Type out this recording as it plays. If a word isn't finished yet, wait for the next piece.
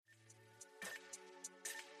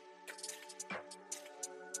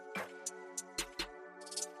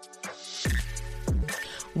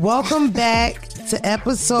Welcome back to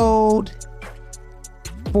episode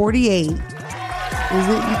 48. Is it?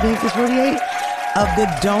 You think it's 48? Of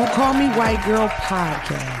the Don't Call Me White Girl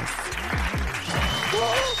podcast.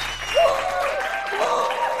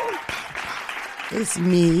 It's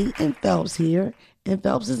me and Phelps here. And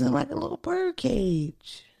Phelps is in like a little bird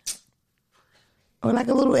cage. Or like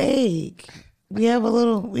a little egg. We had a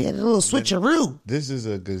little switcheroo. This is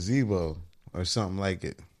a gazebo or something like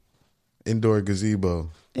it. Indoor gazebo.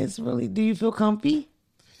 It's really, do you feel comfy?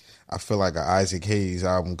 I feel like an Isaac Hayes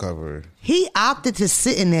album cover. He opted to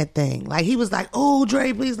sit in that thing. Like, he was like, oh,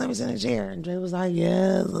 Dre, please let me sit in a chair. And Dre was like,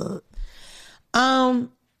 yeah. Look. I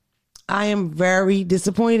am very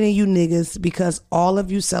disappointed in you niggas because all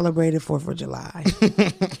of you celebrated 4th of July.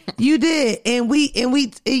 You did. And we,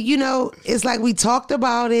 you know, it's like we talked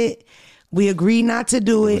about it. We agreed not to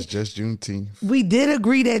do it. It was just Juneteenth. We did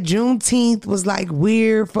agree that Juneteenth was like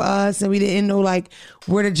weird for us and we didn't know like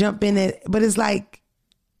where to jump in it. But it's like,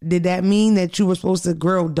 did that mean that you were supposed to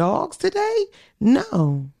grill dogs today?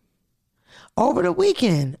 No. Over the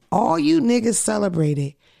weekend, all you niggas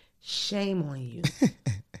celebrated. Shame on you.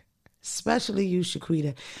 Especially you,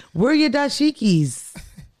 Shaquita. Where are your dashikis?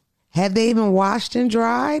 Have they even washed and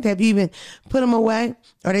dried? Have you even put them away?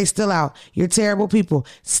 Or are they still out? You're terrible people.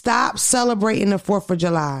 Stop celebrating the 4th of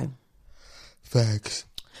July. Facts.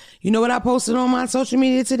 You know what I posted on my social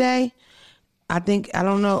media today? I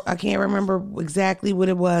don't know. I can't remember exactly what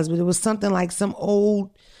it was, but it was something like some old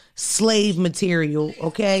slave material,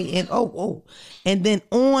 okay? And and then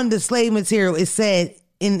on the slave material, it said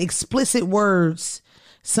in explicit words,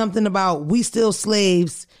 something about we still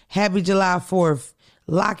slaves, happy July 4th,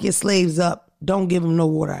 lock your slaves up, don't give them no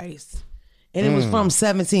water ice. And it was from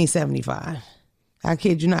 1775. I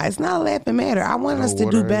kid you not. It's not a laughing matter. I want us to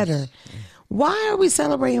do better. Why are we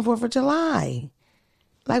celebrating 4th of July?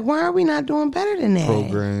 Like, why are we not doing better than that?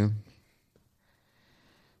 Program.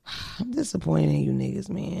 I'm disappointed in you niggas,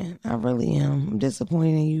 man. I really am. I'm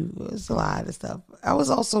disappointed in you. It's a lot of stuff. I was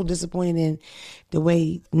also disappointed in the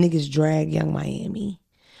way niggas drag Young Miami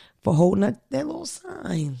for holding up that little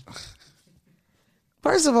sign.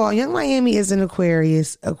 First of all, Young Miami is an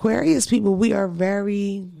Aquarius. Aquarius people, we are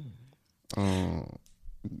very... I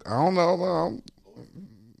don't know.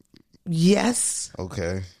 Yes.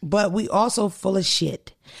 Okay. But we also full of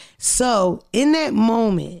shit. So in that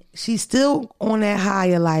moment, she's still on that high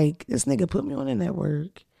of like, this nigga put me on the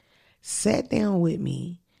network, sat down with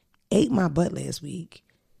me, ate my butt last week.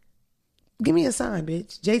 Give me a sign,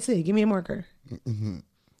 bitch. JT, give me a marker. Mm-hmm.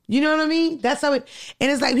 You know what I mean? That's how it,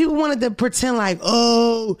 and it's like people wanted to pretend like,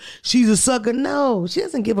 oh, she's a sucker. No, she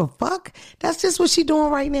doesn't give a fuck. That's just what she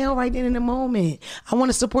doing right now, right then in the moment. I want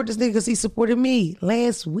to support this nigga because he supported me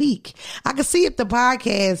last week. I can see if the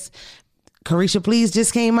podcast, Carisha Please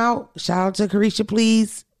just came out. Shout out to Carisha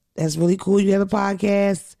Please. That's really cool. You have a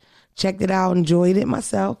podcast. Checked it out. Enjoyed it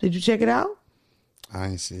myself. Did you check it out? I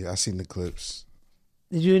ain't see it. I seen the clips.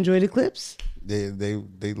 Did you enjoy the clips? They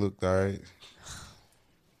looked all right.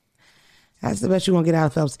 That's the best you're going to get out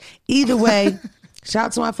of Phelps. Either way, shout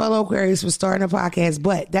out to my fellow Aquarius for starting a podcast.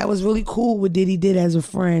 But that was really cool what Diddy did as a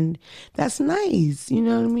friend. That's nice. You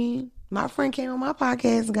know what I mean? My friend came on my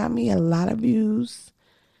podcast and got me a lot of views.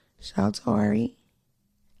 Shout out to Ari.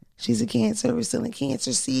 She's a Cancer. We're still in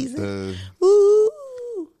Cancer season. Ooh.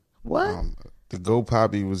 What? The Go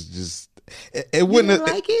Poppy was just... It you wouldn't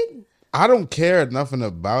didn't like it? I don't care nothing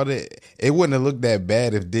about it. It wouldn't have looked that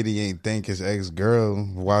bad if Diddy ain't thank his ex-girl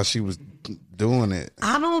while she was doing it.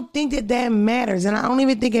 I don't think that matters. And I don't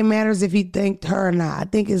even think it matters if he thanked her or not. I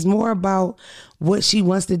think it's more about what she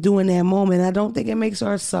wants to do in that moment. I don't think it makes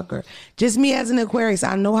her a sucker. Just me as an Aquarius,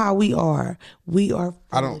 I know how we are. We are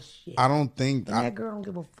full of shit. I don't think and that girl don't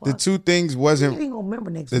give a fuck. The two things wasn't ain't gonna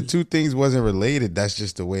remember next the week. two things wasn't related. That's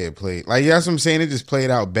just the way it played. Like, that's what I'm saying. It just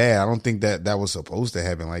played out bad. I don't think that was supposed to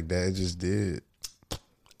happen like that. It just did.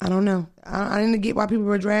 I don't know. I didn't get why people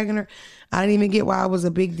were dragging her. I didn't even get why it was a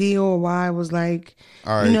big deal or why it was like,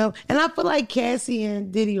 all right. You know. And I feel like Cassie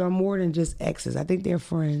and Diddy are more than just exes. I think they're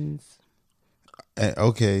friends.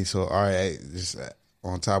 Okay, so all right, just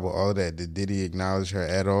on top of all that, did Diddy acknowledge her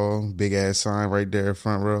at all? Big ass sign right there,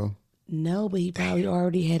 front row. No, but he probably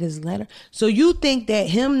already had his letter. So you think that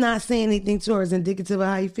him not saying anything to her is indicative of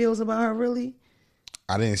how he feels about her, really?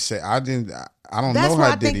 I don't That's know how Diddy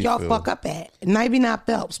where I think y'all feel. fuck up at. Maybe not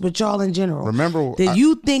Phelps, but y'all in general. Remember,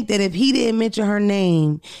 you think that if he didn't mention her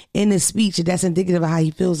name in the speech, that's indicative of how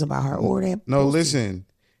he feels about her? Or that? No, listen.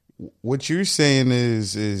 What you're saying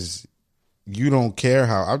is you don't care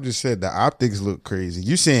how. I just said the optics look crazy.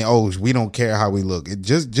 You saying, oh, we don't care how we look.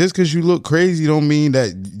 Just because you look crazy don't mean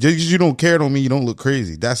that. Just because you don't care don't mean you don't look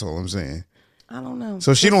crazy. That's all I'm saying. I don't know.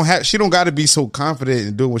 So she don't got to be so confident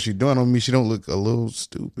in doing what she's doing. On me, she don't look a little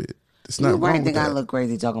stupid. It's not wrong with think that. I look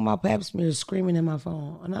crazy talking about pap smears screaming in my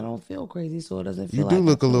phone, and I don't feel crazy, so it doesn't feel. You do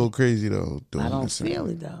look a little crazy though. I don't feel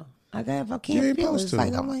it though. Like if I can't feel it, it's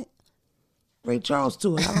like I'm like Ray Charles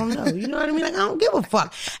to it. I don't know. You know what I mean? Like I don't give a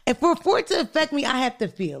fuck. If for it to affect me, I have to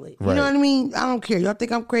feel it. You know what I mean? I don't care. Y'all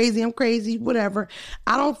think I'm crazy, whatever.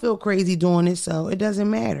 I don't feel crazy doing it, so it doesn't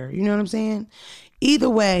matter. You know what I'm saying? Either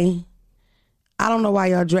way, I don't know why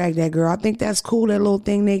y'all drag that girl. I think that's cool, that little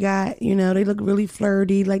thing they got. You know, they look really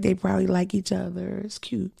flirty, like they probably like each other. It's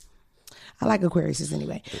cute. I like Aquariuses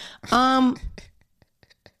anyway. I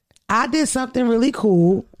did something really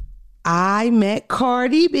cool. I met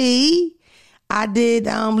Cardi B. I did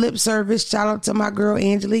lip service. Shout out to my girl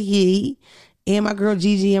Angela Yee and my girl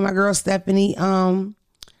Gigi and my girl Stephanie.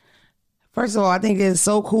 First of all, I think it's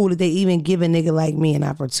so cool that they even give a nigga like me an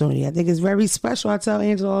opportunity. I think it's very special. I tell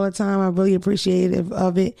Angela all the time, I'm really appreciative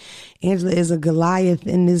of it. Angela is a Goliath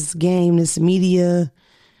in this game, this media,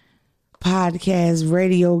 podcast,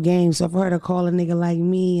 radio game. So for her to call a nigga like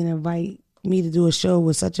me and invite me to do a show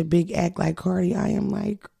with such a big act like Cardi, I am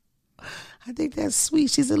like, I think that's sweet.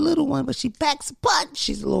 She's a little one, but she packs a punch.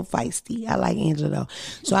 She's a little feisty. I like Angela, though.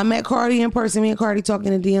 So I met Cardi in person. Me and Cardi talked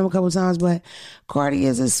in the DM a couple times, but Cardi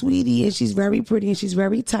is a sweetie, and she's very pretty, and she's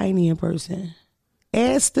very tiny in person.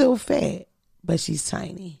 And still fat, but she's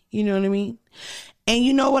tiny. You know what I mean? And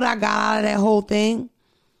you know what I got out of that whole thing?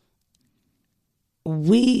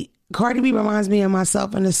 Cardi B reminds me of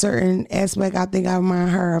myself in a certain aspect. I think I remind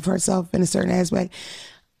her of herself in a certain aspect.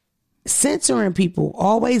 Censoring people,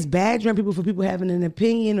 always badgering people for people having an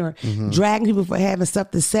opinion or dragging people for having stuff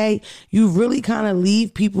to say, you really kind of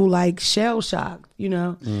leave people like shell-shocked, you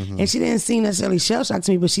know? And she didn't seem necessarily shell-shocked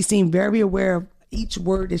to me, but she seemed very aware of each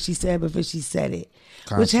word that she said before she said it,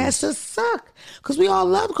 which has to suck. Because we all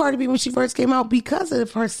loved Cardi B when she first came out because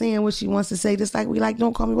of her saying what she wants to say, just like we like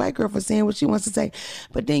Don't Call Me White Girl for saying what she wants to say.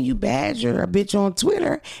 But then you badger a bitch on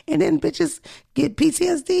Twitter, and then bitches get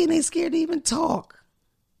PTSD and they scared to even talk.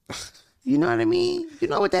 You know what I mean? You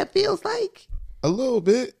know what that feels like? A little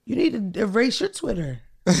bit. You need to erase your Twitter.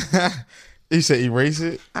 You said erase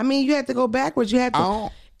it? I mean, you have to go backwards. You have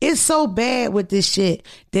to. It's so bad with this shit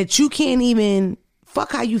that you can't even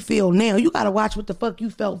fuck how you feel now. You got to watch what the fuck you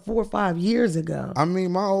felt 4 or 5 years ago. I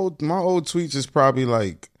mean, my old tweets is probably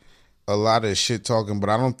like a lot of shit talking, but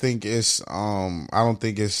I don't think it's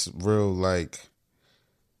real like.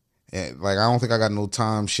 And like I don't think I got no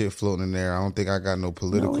time shit floating in there. I don't think I got no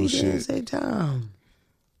political shit. Didn't say time.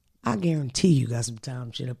 I guarantee you got some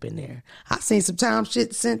time shit up in there. I seen some time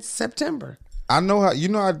shit since September. I know how.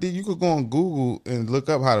 I did. You could go on Google and look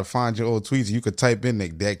up how to find your old tweets. You could type in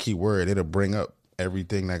that keyword. It'll bring up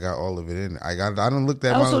everything that got all of it in. I don't look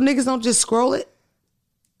that. Also, niggas don't just scroll it.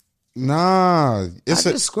 Nah,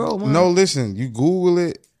 just scroll. Man. No, listen. You Google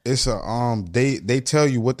it. It's a they tell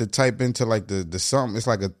you what to type into like the something. It's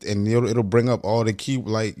like and it'll bring up all the key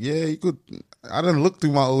like you could. I done looked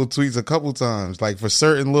through my old tweets a couple times like for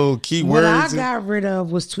certain little keywords. What I got rid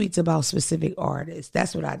of was tweets about specific artists.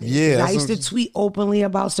 That's what I did. Yeah, I used to tweet openly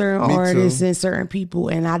about certain artists and certain people,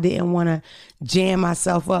 and I didn't want to jam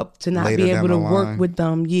myself up to not be able to work with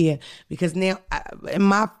them. Yeah, because now in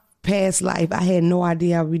my past life, I had no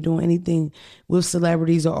idea I would be doing anything with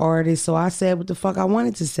celebrities or artists. So I said what the fuck I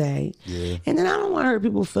wanted to say. Yeah. And then I don't want to hurt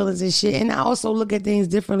people's feelings and shit. And I also look at things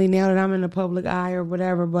differently now that I'm in the public eye or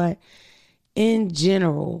whatever. But in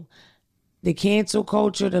general, the cancel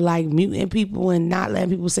culture, the like muting people and not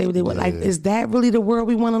letting people say what they want, like, is that really the world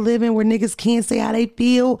we want to live in where niggas can't say how they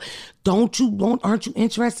feel? Aren't you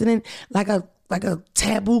interested in like a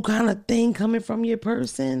taboo kind of thing coming from your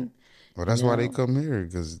person? Well, that's why they come here,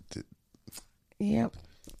 because... Yep.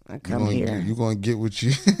 I come here. You're going to get what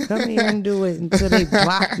you... Come here and do it until they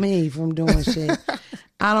block me from doing shit.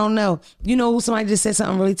 I don't know. You know, somebody just said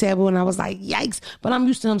something really taboo, and I was like, yikes. But I'm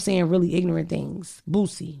used to him saying really ignorant things.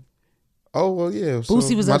 Boosie. Oh, well, yeah.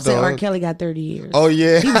 Boosie was upset R. Kelly got 30 years. Oh,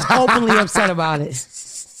 yeah. He was openly upset about it.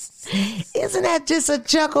 Isn't that just a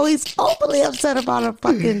chuckle? He's openly upset about a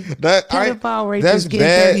fucking pedophile rapist getting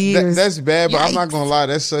 30 years. That's bad, but I'm not gonna lie.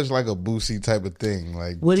 That's such like a Boosie type of thing.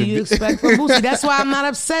 Like, what do you expect from Boosie? That's why I'm not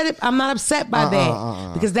upset. I'm not upset by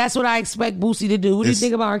that because that's what I expect Boosie to do. What do you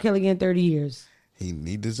think about R. Kelly getting 30 years?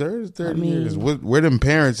 He deserves 30 years. Where them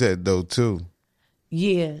parents at though too?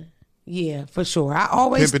 Yeah, for sure. I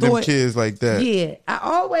always pimping them kids like that. Yeah, I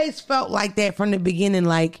always felt like that from the beginning.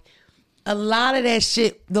 Like, a lot of that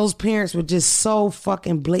shit, those parents were just so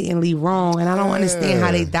fucking blatantly wrong, and I don't understand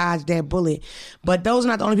how they dodged that bullet. But those are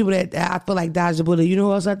not the only people that I feel like dodged the bullet. You know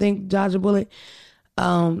who else I think dodged the bullet?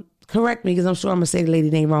 correct me because I'm sure I'm gonna say the lady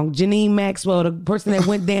name wrong. Janine Maxwell, the person that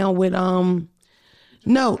went down with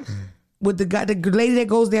with the lady that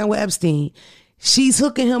goes down with Epstein. She's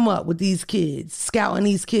hooking him up with these kids, scouting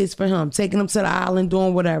these kids for him, taking them to the island,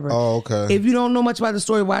 doing whatever. Oh, okay. If you don't know much about the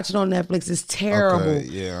story, watch it on Netflix. It's terrible. Okay.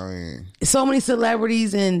 Yeah, I mean, so many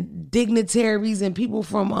celebrities and dignitaries and people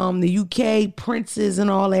from the UK, princes and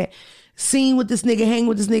all that, seen with this nigga, hang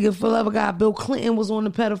with this nigga. For love of God, Bill Clinton was on the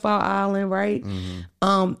pedophile island, right?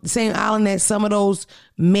 The same island that some of those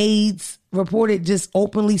maids reported just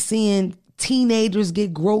openly seeing teenagers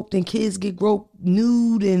get groped and kids get groped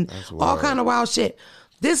nude and all kind of wild shit.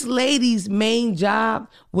 This lady's main job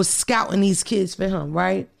was scouting these kids for him,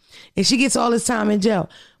 right? And she gets all this time in jail.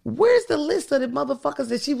 Where's the list of the motherfuckers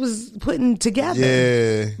that she was putting together?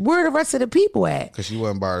 yeah, Where are the rest of the people at? because she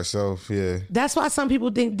wasn't by herself. Yeah, That's why some people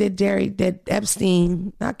think that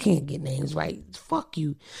Epstein, I can't get names right. Fuck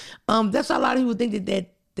you. That's why a lot of people think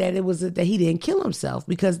that it was that he didn't kill himself,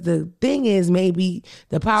 because the thing is maybe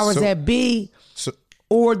the powers that be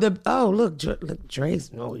or the look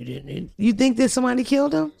Dre's no, you didn't. You think that somebody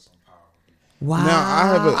killed him? Wow.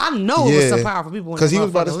 Now, I know it was some powerful people because he was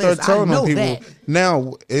about to start telling on people. That.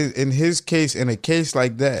 Now, in his case, in a case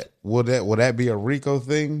like that, will that be a RICO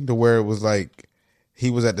thing to where it was like he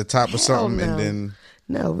was at the top of something and then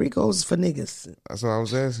no, RICO's for niggas. That's what I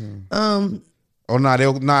was asking. Oh no,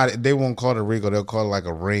 they won't call it a RICO. They'll call it like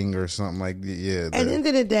a ring or something like that. Yeah. At the end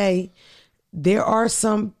of the day, there are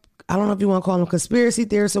some, I don't know if you want to call them conspiracy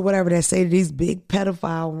theorists or whatever, that say these big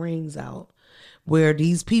pedophile rings out where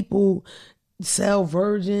these people sell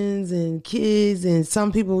virgins and kids, and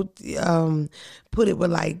some people put it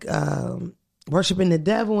with like worshiping the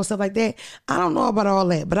devil and stuff like that. I don't know about all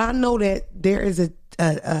that, but I know that there is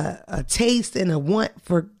a taste and a want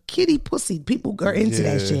for kitty pussy. People are into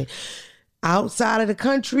that shit. Outside of the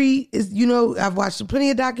country, is I've watched plenty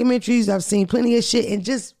of documentaries. I've seen plenty of shit, and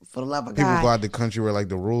just for the love of God, people go out the country where like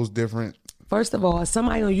the rules different. First of all,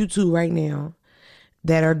 somebody on YouTube right now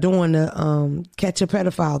that are doing the catch a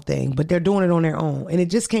pedophile thing, but they're doing it on their own, and it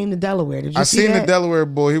just came to Delaware. Did you see seen that? The Delaware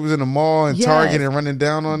boy. He was in the mall and Target and running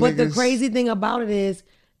down on But niggas. the crazy thing about it is,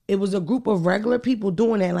 it was a group of regular people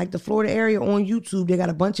doing that, like the Florida area on YouTube. They got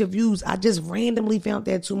a bunch of views. I just randomly found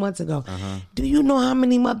that 2 months ago. Do you know how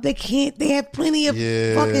many they have plenty of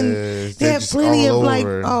they have plenty of like,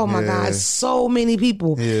 oh my God, so many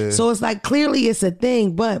people. Yeah. So it's like, clearly it's a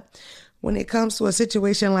thing. But when it comes to a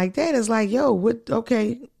situation like that, it's like, yo,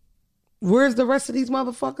 where's the rest of these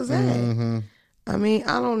motherfuckers at? I mean,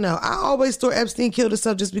 I don't know. I always thought Epstein killed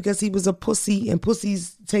himself just because he was a pussy, and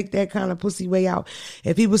pussies take that kind of pussy way out.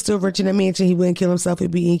 If he was still rich in a mansion, he wouldn't kill himself. He'd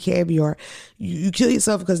be eating caviar. You kill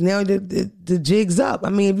yourself because now the jig's up. I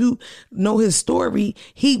mean, if you know his story,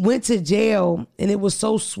 he went to jail, and it was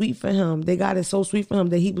so sweet for him. They got it so sweet for him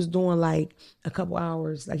that he was doing like a couple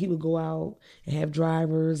hours. Like he would go out and have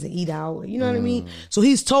drivers and eat out. You know what I mean? So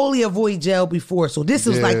he's totally avoided jail before. So this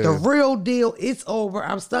was like the real deal. It's over.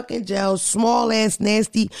 I'm stuck in jail. Small ass,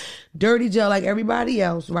 nasty, dirty jail like everybody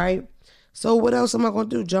else, right? So what else am I going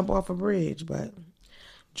to do? Jump off a bridge? But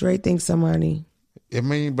Dre thinks somebody. I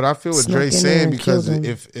mean, but I feel what Dre's saying, because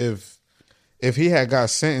if he had got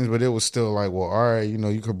sentenced, but it was still like, well, all right,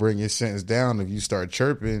 you could bring your sentence down if you start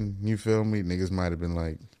chirping. You feel me? Niggas might have been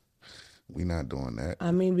like, we not doing that.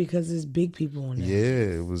 I mean, because there's big people on that.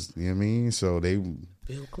 Yeah, it was, you know what I mean? So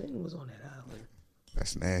Bill Clinton was on that island.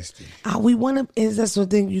 That's nasty. That's the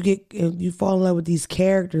thing, you fall in love with these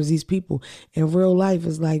characters, these people. In real life,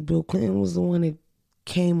 it's like Bill Clinton was the one that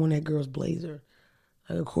came on that girl's blazer.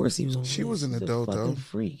 Like, of course he was on. She was an adult, though.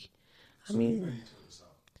 Freak. I mean,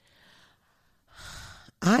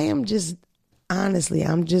 I am just, honestly,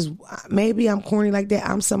 maybe I'm corny like that.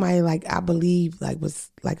 I'm somebody like, I believe, I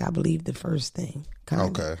believe the first thing. Kinda.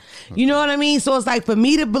 Okay. You know what I mean? So it's like, for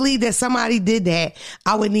me to believe that somebody did that,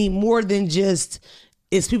 I would need more than just,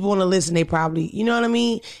 it's people on the list and they probably, you know what I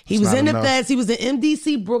mean? He was in the feds. He was in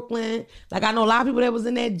MDC, Brooklyn. Like, I know a lot of people that was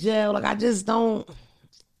in that jail. Like, I just don't,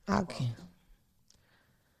 I can't.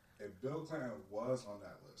 If Bill Clinton was on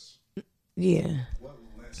that list, yeah. what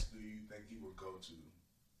list do you think he would go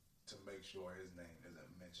to make sure his name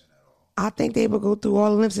isn't mentioned at all? I think they would go through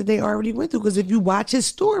all the lists that they already went through, because if you watch his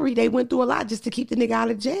story, they went through a lot just to keep the nigga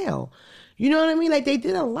out of jail. You know what I mean? Like, they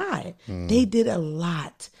did a lot. They did a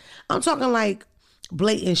lot. I'm talking like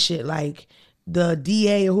blatant shit, like the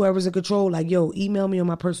DA or whoever's in control, like, yo, email me on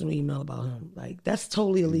my personal email about him. Like, that's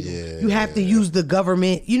totally illegal. Yeah. You have to use the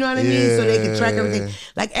government, you know what I mean? So they can track everything.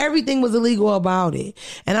 Like, everything was illegal about it.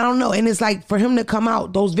 And I don't know. And it's like, for him to come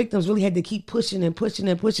out, those victims really had to keep pushing and pushing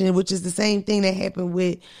and pushing, which is the same thing that happened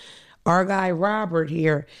with our guy Robert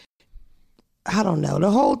here. I don't know.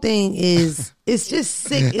 The whole thing is, it's just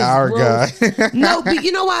sick. It's Our gross. guy. No, but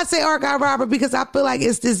you know why I say our guy Robert? Because I feel like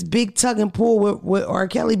it's this big tug and pull with R.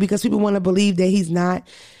 Kelly because people want to believe that he's not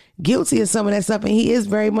guilty of some of that stuff, and he is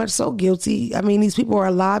very much so guilty. I mean, these people are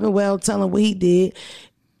alive and well telling what he did,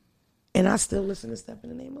 and I still listen to Step in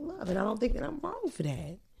the Name of Love, and I don't think that I'm wrong for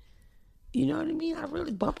that. You know what I mean? I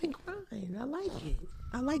really bump and grind. I like it.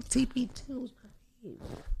 I like TP2's my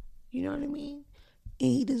favorite. You know what I mean? And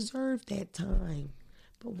he deserved that time.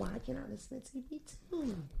 But why can't I listen to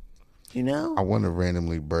TP2? You know? I want to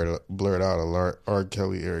randomly blurt out a R.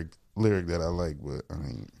 Kelly lyric that I like, but I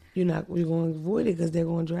mean, You're going to avoid it because they're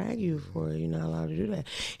going to drag you for it. You're not allowed to do that.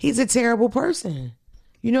 He's a terrible person.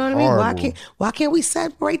 You know what I mean? Horrible. Why can't we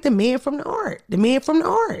separate the man from the art? The man from the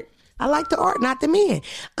art. I like the art, not the man.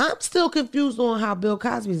 I'm still confused on how Bill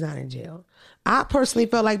Cosby's not in jail. I personally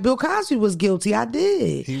felt like Bill Cosby was guilty. I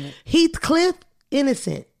did. Heathcliff,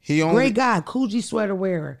 innocent. Great guy, Coogee sweater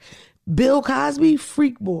wearer. Bill Cosby,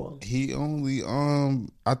 freak boy. he only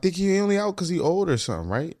I think he only out because he old or something,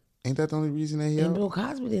 right? Ain't that the only reason that he And out? Bill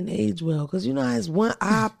Cosby didn't age well because you know how his one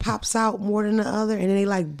eye pops out more than the other, and then they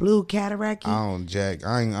like blue cataract. I don't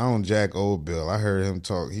jack old Bill. I heard him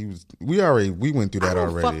talk. We went through that I don't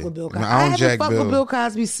already. fuck with Bill Cosby. No, I I don't haven't jack fucked Bill. with Bill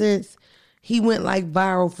Cosby since he went like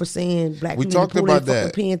viral for saying black We people need talked to pull about their that.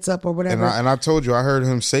 fucking pants up or whatever. And I told you I heard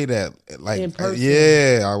him say that like In person.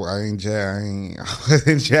 yeah, I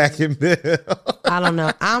wasn't jacking Bill. I don't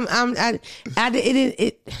know.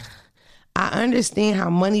 I understand how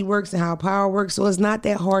money works and how power works, so it's not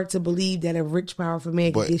that hard to believe that a rich, powerful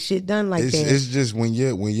man can But get shit done like that. It's just when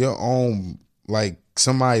you're on like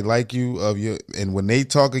somebody like you and when they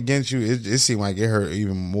talk against you, it seems like it hurt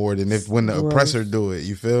even more than when the oppressor do it.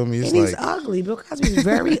 You feel me? It's and he's like ugly. Bill Cosby's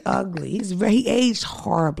very ugly. He aged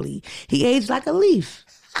horribly. He aged like a leaf.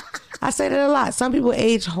 I say that a lot. Some people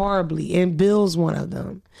age horribly, and Bill's one of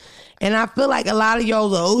them. And I feel like a lot of y'all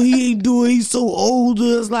like, oh, he ain't doing, he's so old.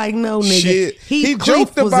 It's like, no, nigga. shit. He Heathcliff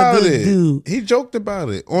joked about was a good it. dude. He joked about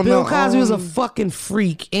it. Bill Cosby was a fucking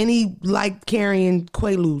freak, and he liked carrying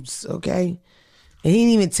Quaaludes, okay? And he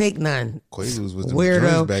didn't even take none. Quaaludes was the Weirdo.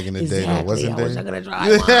 joints back in the day, though, wasn't I wish I they? could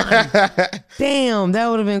have tried one. Damn, that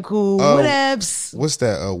would have been cool. Whatevs. What's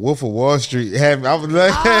that? Wolf of Wall Street. I was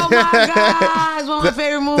like, Oh my God, it's one of my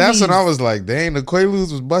favorite movies. that's when I was like, dang, the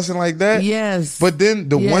Quaaludes was busting like that. Yes. But then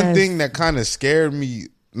the one Yes. thing that kind of scared me,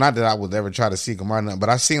 not that I would ever try to seek them out, but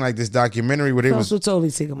I seen like this documentary where they was totally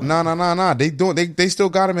sick of no. They still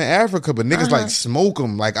got them in Africa, but niggas like smoke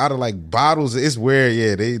them like out of like bottles. It's weird.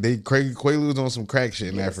 Yeah, they Quaaludes on some crack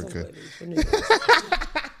shit in Africa.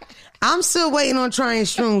 I'm still waiting on trying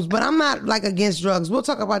shrooms, but I'm not like against drugs. We'll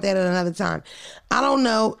talk about that at another time. I don't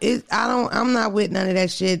know. I'm not with none of that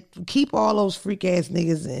shit. Keep all those freak ass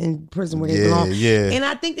niggas in prison where they belong. Yeah. And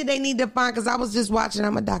I think that they need to find, because I was just watching.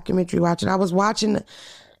 I'm a documentary watcher. I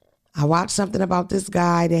watched something about this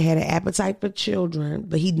guy that had an appetite for children,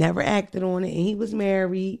 but he never acted on it. And he was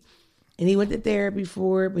married, and he went to therapy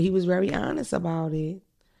for it, but he was very honest about it.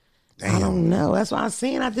 Damn. I don't know. That's what I'm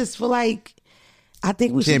saying. I just feel like I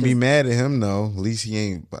think we Can't should be mad at him though. At least he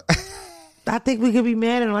ain't. I think we could be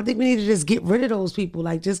mad at him. I think we need to just get rid of those people.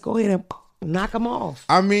 Like, just go ahead and knock them off.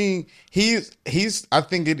 I mean, he's. I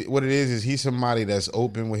think what it is he's somebody that's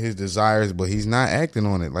open with his desires, but he's not acting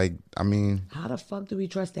on it. Like, I mean, How the fuck do we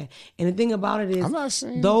trust that? And the thing about it is, I'm not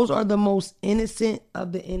saying- those are the most innocent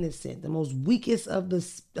of the innocent, the most weakest of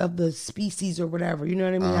the species or whatever. You know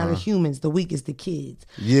what I mean? Out of humans, the weakest, the kids.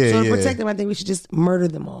 Yeah, So to yeah. protect them, I think we should just murder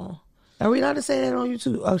them all. Are we allowed to say that on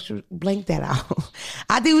YouTube? Oh, should blank that out.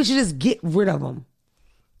 I think we should just get rid of them.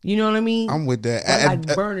 You know what I mean? I'm with that. Or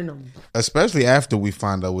like burning them. Especially after we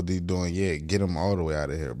find out what they're doing. Yeah, get them all the way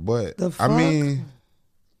out of here. But The I fuck? mean,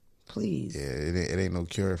 Please. yeah, it ain't no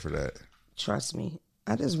cure for that. Trust me.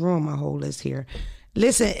 I just ruined my whole list here.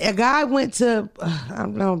 Listen, a guy went to,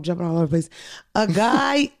 I'm jumping all over the place. A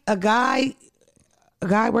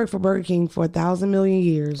guy worked for Burger King for 1,000 million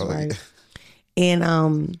years, right?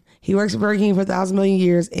 And he works for Burger King for 1,000 million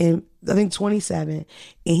years, and I think 27,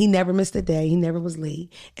 and he never missed a day. He never was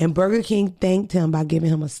late. And Burger King thanked him by giving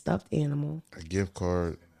him a stuffed animal, A gift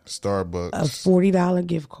card, Starbucks, a $40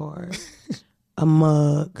 gift card, a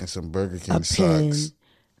mug, and some Burger a King pen, socks.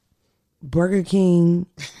 Burger King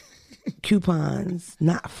coupons,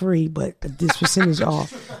 not free, but this percentage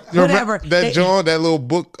off. Whatever. That John, that little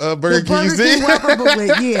book, Burger The King. Burger King welcome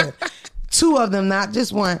booklet, yeah. 2 of them, not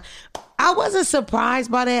just one. I wasn't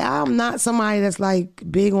surprised by that. I'm not somebody that's like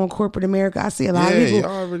big on corporate America. I see a lot of Yeah, people.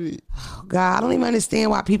 y'all already. God, I don't even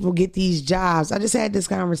understand why people get these jobs. I just had this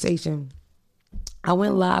conversation I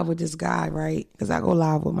went live with this guy, right? Because I go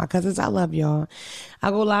live with my cousins. I love y'all.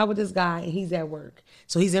 I go live with this guy, and he's at work.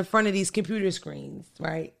 So he's in front of these computer screens,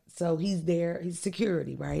 right? So he's there. He's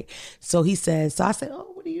security, right? So he says, so I said,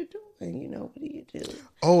 oh, what are you doing? You know, what do you do?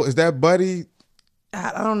 Oh, is that Buddy?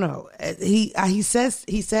 I don't know. He says,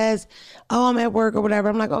 oh, I'm at work or whatever.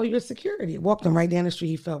 I'm like, oh, you're security. Walked him right down the street.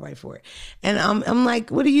 He fell right for it. And I'm like,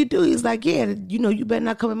 what do you do? He's like, yeah, you know, you better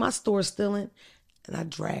not come in my store stealing. And I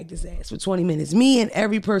dragged his ass for 20 minutes. Me and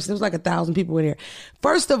every person. There was like 1,000 people in there.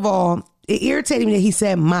 First of all, it irritated me that he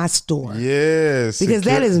said my store. Yes. Because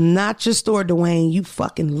that is not your store, Dwayne. You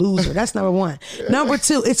fucking loser. That's number one. Number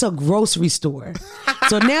two, it's a grocery store.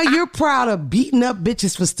 So now you're proud of beating up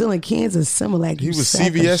bitches for stealing cans of Similac. He was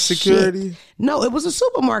CVS security? Shit. No, it was a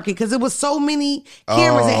supermarket because it was so many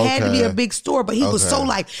cameras. It had to be a okay. big store. But he was so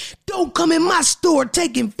like, don't come in my store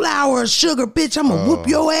taking flour or sugar, bitch. I'm going to whoop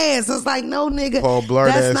your ass. I was like, no, nigga. Paul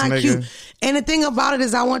Blart That's ass not nigga. cute. And the thing about it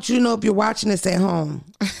is I want you to know if you're watching this at home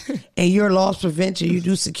and you're loss prevention, you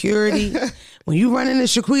do security. When you run into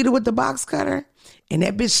Shaquita with the box cutter and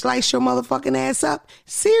that bitch slice your motherfucking ass up,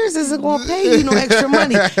 Sears isn't going to pay you no extra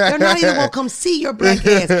money. They're not even going to come see your black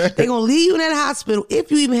ass. They're going to leave you in that hospital if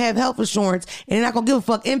you even have health insurance, and they're not going to give a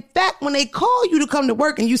fuck. In fact, when they call you to come to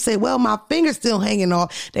work and you say, well, my finger's still hanging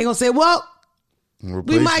off, they're going to say, well,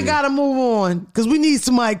 we might gotta move on because we need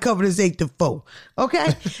somebody to cover this 8 to 4.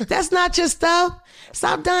 Okay? That's not your stuff.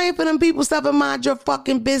 Stop dying for them people. Stop and mind your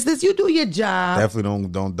fucking business. You do your job. Definitely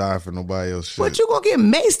don't die for nobody else shit. What, you gonna get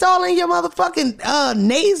maced all in your motherfucking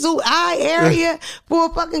nasal eye area for a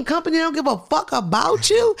fucking company that don't give a fuck about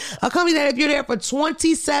you? A company that if you're there for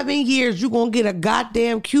 27 years, you gonna get a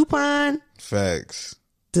goddamn coupon? Facts.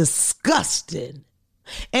 Disgusted.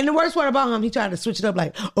 And the worst part about him, he tried to switch it up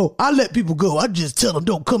like, oh, I let people go. I just tell them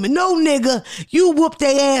don't come in. No, nigga. You whoop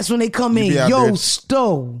their ass when they come in. Yo,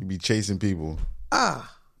 stove. You be chasing people.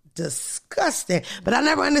 Disgusting. But I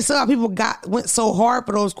never understood how people went so hard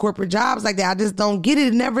for those corporate jobs like that. I just don't get it.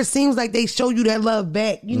 It never seems like they show you that love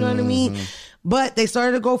back. You know what I mean? But they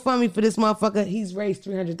started to go fund me for this motherfucker. He's raised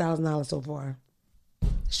 $300,000 so far.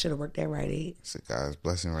 Should have worked that right, Ed. It's a guy's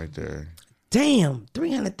blessing right there. Damn,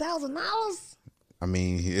 $300,000? I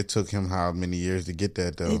mean, it took him how many years to get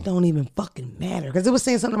that, though? It don't even fucking matter. Because it was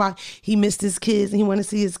saying something about he missed his kids and he wanted to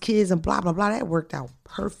see his kids and blah, blah, blah. That worked out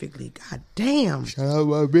perfectly. God damn. Shout out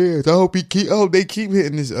my man. I hope they keep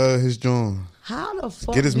hitting his joint. How the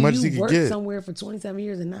fuck Get as do much as you he can work get. somewhere for 27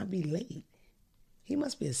 years and not be late? He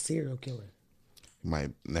must be a serial killer.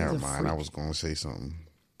 Never mind. I was going to say something.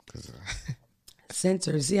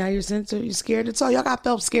 Censor. See how you're censored? You scared to talk? Y'all got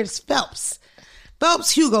Phelps scared as Phelps.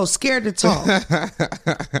 Phelps Hugo scared to talk.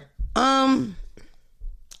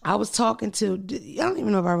 I was talking to, I don't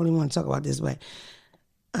even know if I really want to talk about this, but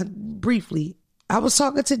briefly, I was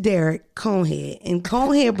talking to Derek Conehead, and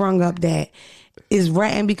Conehead brought up that is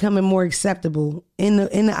ratting becoming more acceptable in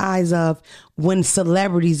the eyes of when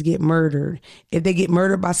celebrities get murdered. If they get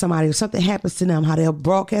murdered by somebody or something happens to them, how they'll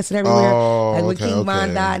broadcast it everywhere. Like when King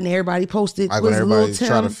Von died and everybody posted. Like when everybody's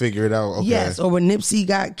trying to figure it out. Okay. Yes, or when Nipsey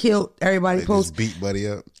got killed, everybody posted. Beat Buddy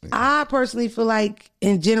up. I personally feel like,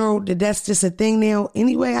 in general, that's just a thing now.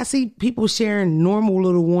 Anyway, I see people sharing normal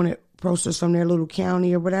little wanted posters from their little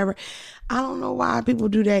county or whatever. I don't know why people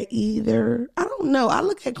do that either. I don't know. I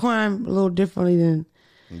look at crime a little differently than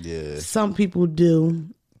some people do.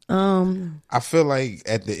 I feel like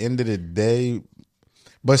at the end of the day,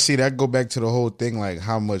 but see, that go back to the whole thing, like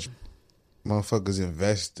how much motherfuckers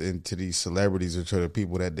invest into these celebrities or to the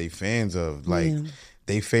people that they fans of. Like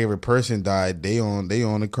they favorite person died, they on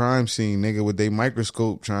the crime scene, nigga, with their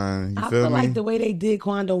microscope trying. You I feel feel me? like the way they did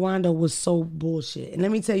Quando Rondo was so bullshit. And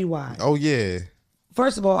let me tell you why. Oh yeah.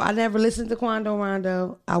 First of all, I never listened to Quando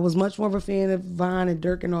Rondo. I was much more of a fan of Von and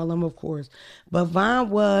Dirk and all them, of course. But Von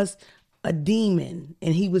was a demon,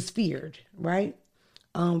 and he was feared, right?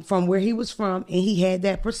 From where he was from, and he had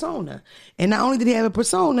that persona. And not only did he have a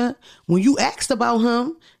persona, when you asked about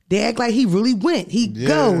him, they act like he really went. He'd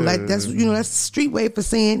go. Like, that's the street way for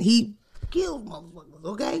saying he killed motherfuckers,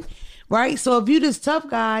 okay? Right? So if you this tough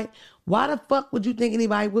guy, why the fuck would you think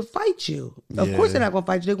anybody would fight you? Of course they're not going to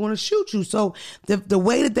fight you. They're going to shoot you. So the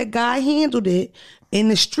way that guy handled it in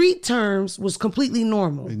the street terms was completely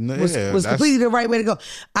normal. Was completely the right way to go.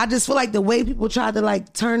 I just feel like the way people tried to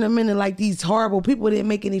like turn them into like these horrible people didn't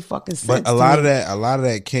make any fucking sense. But a lot of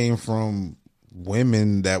that came from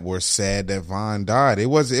women that were sad that Von died. It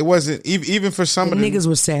wasn't even for some of the niggas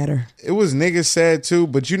were sadder. It was niggas sad too,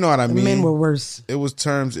 but you know what I mean. Men were worse. It was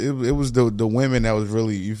it was the women that was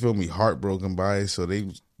really, you feel me, heartbroken by it. So they,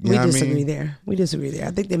 we disagree there. We disagree there.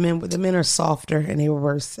 I think the men are softer and they were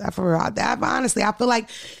worse. Honestly, I feel like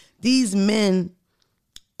these men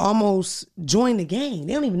almost join the gang.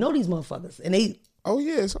 They don't even know these motherfuckers. And they, Oh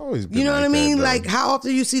yeah, it's always been. you know like what I mean? that, though. Like, how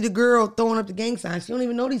often you see the girl throwing up the gang signs? She don't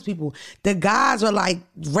even know these people. The guys are like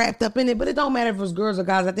wrapped up in it, but it don't matter if it's girls or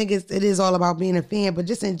guys. I think it is all about being a fan. But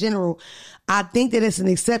just in general, I think that it's an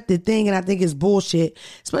accepted thing, and I think it's bullshit.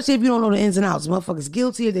 Especially if you don't know the ins and outs. Motherfuckers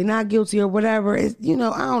guilty or they not guilty or whatever. It's, I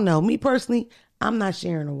don't know. Me personally, I'm not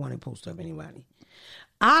sharing a wanted poster of anybody.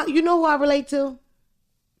 You know who I relate to?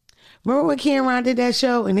 Remember when Cameron did that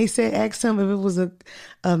show and they said, asked him if it was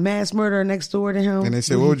a mass murderer next door to him? And they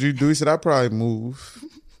said, "What would you do?" He said, "I'd probably move."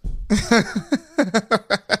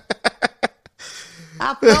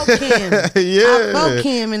 I felt Cam. Yeah. I felt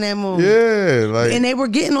Cam in that moment. Yeah, like And they were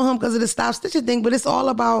getting on him because of the stop stitching thing, but it's all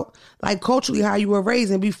about like culturally how you were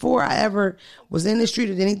raised. And before I ever was in the street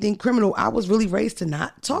or did anything criminal, I was really raised to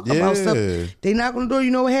not talk about stuff. They knock on the door, you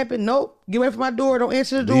know what happened? Nope. Get away from my door. Don't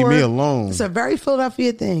answer the door. Leave me alone. It's a very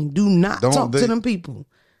Philadelphia thing. Do not talk to them people.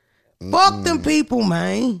 Fuck them people,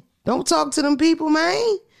 man. Don't talk to them people,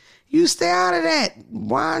 man. You stay out of that.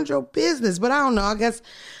 Mind your business. But I don't know. I guess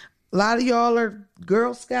a lot of y'all are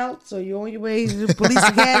Girl Scouts or you're on your way to the police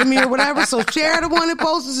academy or whatever. So share the wanted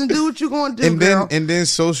posters and do what you're going to do, girl. And then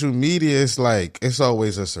social media is like, it's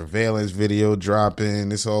always a surveillance video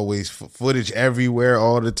dropping. It's always footage everywhere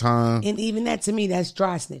all the time. And even that, to me, that's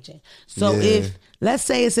dry snitching. So Yeah. if, let's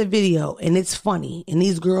say it's a video and it's funny and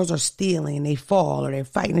these girls are stealing and they fall or they're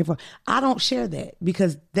fighting, I don't share that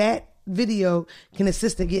because that video can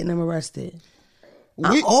assist in getting them arrested.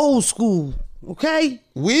 I'm old school. Okay?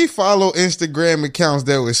 We follow Instagram accounts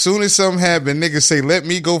that as soon as something happen, niggas say, "Let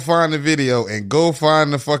me go find the video," and go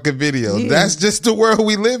find the fucking video. Yeah. That's just the world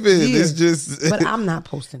we live in. Yeah. It's just But I'm not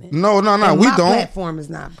posting it. No, And we my don't. platform is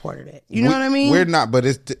not part of that. You know what I mean? We're not, but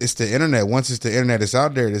it's the internet. Once it's the internet, it's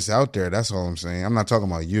out there. It's out there. That's all I'm saying. I'm not talking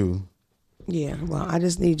about you. Yeah, well, I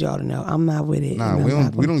just need y'all to know I'm not with it. Nah,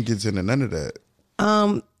 we don't get into none of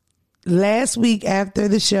that. Last week after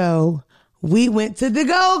the show, we went to the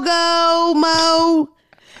Go-Go, Mo.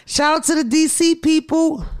 Shout out to the DC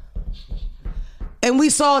people. And we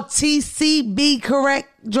saw TCB,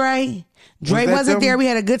 correct, Dre? Dre that wasn't them? there. We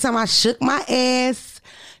had a good time. I shook my ass.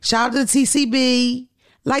 Shout out to the TCB.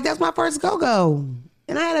 Like, that's my first Go-Go.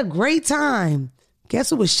 And I had a great time.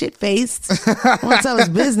 Guess who was shit-faced? I won't tell his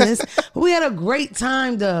business. But we had a great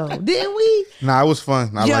time, though. Didn't we? Nah, it was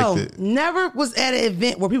fun. I liked it. Never was at an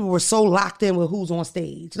event where people were so locked in with who's on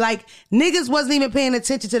stage. Like, niggas wasn't even paying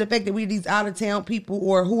attention to the fact that we these out-of-town people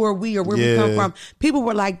or who are we or where we come from. People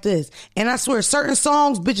were like this. And I swear, certain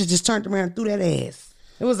songs, bitches just turned around and threw that ass.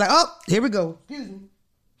 It was like, oh, here we go. Excuse me.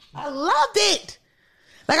 I loved it.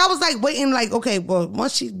 Like, I was like waiting, like, okay, well,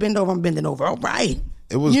 once she's bend over, I'm bending over. All right.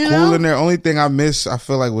 It was cool in there. Only thing I miss, I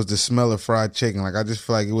feel like, was the smell of fried chicken. Like, I just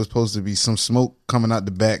feel like it was supposed to be some smoke coming out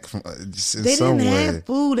the back from just in They some didn't way. have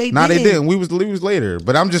food. They didn't. We was later.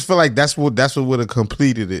 But I'm just feel like that's what would have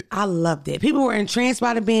completed it. I loved it. People were entranced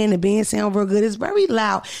by the band. The band sound real good. It's very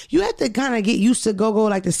loud. You have to kind of get used to go-go,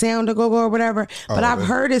 like the sound of go-go or whatever. But I've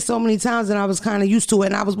heard it so many times and I was kind of used to it.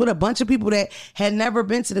 And I was with a bunch of people that had never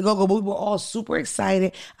been to the go-go, but we were all super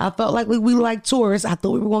excited. I felt like we like tourists. I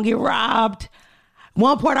thought we were going to get robbed.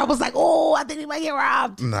 One part I was like, oh, I think we might get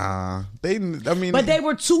robbed. Nah. But they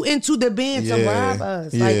were too into the band to rob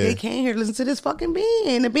us. Like, they came here to listen to this fucking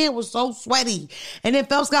band. The band was so sweaty. And then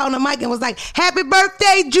Phelps got on the mic and was like, happy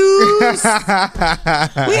birthday, Jews.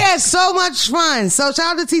 We had so much fun. So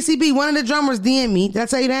shout out to TCB. One of the drummers DM'd me. Did I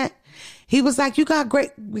tell you that? He was like, you got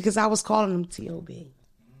great, because I was calling him T.O.B.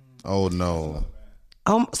 Oh, no.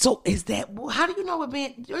 So is that, how do you know what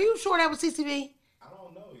band, are you sure that was TCB? I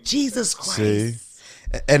don't know. Jesus Christ. See?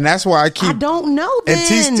 And that's why I don't know then.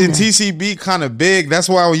 And TCB kind of big. That's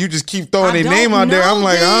why when you just keep throwing their don't name out there, I'm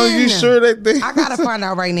like, oh, then. you sure that they... I gotta find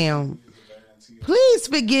out right now. Please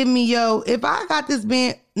forgive me, yo. If I got this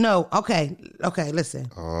band, no. Okay,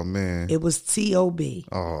 listen. Oh, man. It was T.O.B.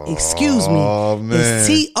 Oh, Excuse me. man. It's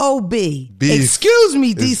T.O.B. Beef. Excuse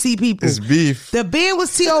me, DC people. It's beef. The band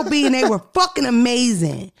was T.O.B. and they were fucking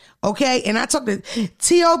amazing. Okay? And I talked to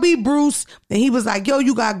T.O.B. Bruce and he was like, yo,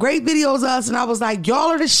 you got great videos of us. And I was like, y'all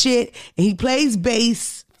are the shit. And he plays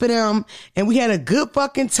bass for them. And we had a good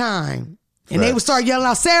fucking time. And they would start yelling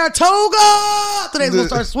out, Saratoga! So they would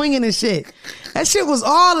start swinging and shit. That shit was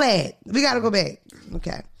all that. We got to go back.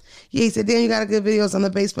 Okay. Yeah, he said, damn, you got a good videos on the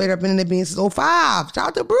bass player. I've been in the band since 05. Shout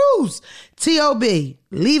out to Bruce. T.O.B.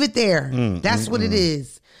 Leave it there. That's what it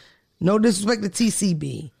is. No disrespect to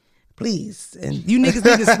TCB. Please. And you niggas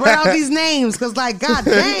need to spread out these names because, like,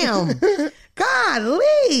 goddamn.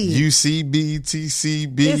 Golly. UCB,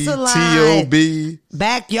 TCB, It's a lot. TOB.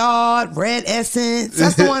 Backyard, Red Essence.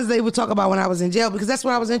 That's the ones they would talk about when I was in jail because that's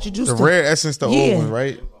what I was introduced The to. Rare Essence, the Yeah. old one,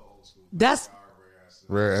 right? That's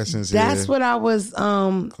Rare Essence, That's yeah. what I was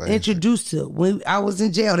introduced to. When I was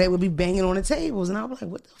in jail, they would be banging on the tables. And I was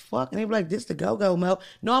like, what the fuck? And they were like, this the Go-Go, Mo.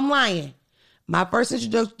 No, I'm lying. My first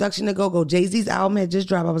introduction to Go-Go, Jay-Z's album had just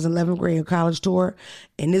dropped. I was in 11th grade on college tour.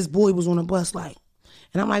 And this boy was on the bus like,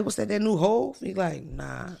 and I'm like, what's that new Hove? He's like,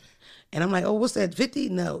 nah. And I'm like, oh, what's that, 50?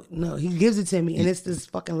 No. He gives it to me. And it's this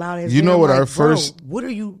fucking loud ass. You know what I'm our like, bro, first-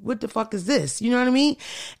 what the fuck is this? You know what I mean?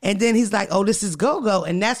 And then he's like, oh, this is Go-Go.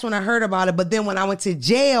 And that's when I heard about it. But then when I went to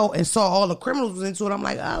jail and saw all the criminals was into it, I'm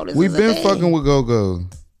like, oh, this We've is been fucking with Go-Go.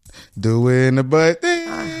 Doing the butt thing.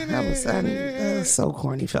 That was so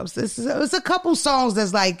corny, Phelps. It's a couple songs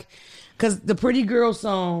that's like, because the Pretty Girl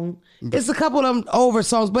song, it's a couple of them over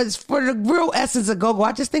songs, but it's for the real essence of Go-Go.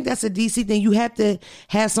 I just think that's a DC thing. You have to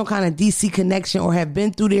have some kind of DC connection or have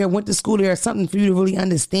been through there, went to school there or something for you to really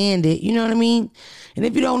understand it. You know what I mean? And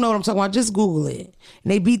if you don't know what I'm talking about, just Google it.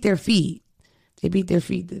 And they beat their feet. The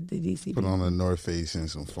DC Put people. on a North Face and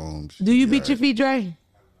some foams. Do you beat your feet, Dre?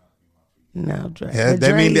 No, Dre. Yeah, But that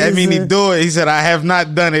Dre mean is he do it. He said, I have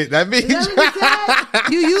not done it. That means Is that what he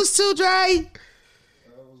said? You used to, Dre?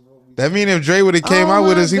 that mean if Dre would have came Oh out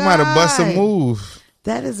with my us, he might have bust a God. move.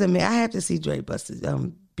 That is amazing. I have to see Dre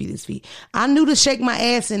beat his feet. I knew to shake my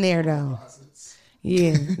ass in there though.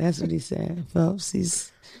 Yeah, that's what he said. Phelps,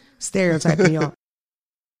 he's stereotyping y'all.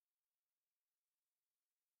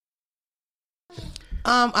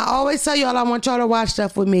 I always tell y'all I want y'all to watch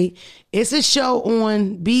stuff with me. It's a show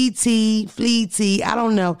on BT, Fleet, I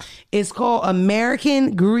don't know. It's called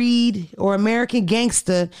American Greed or American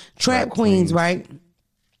Gangster Trap Queens, right?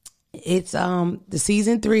 It's the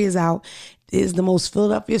season 3 is out. It's the most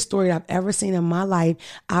Philadelphia story I've ever seen in my life.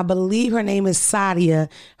 I believe her name is Sadia.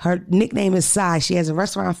 Her nickname is Sai. She has a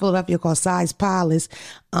restaurant in Philadelphia called Sai's Palace.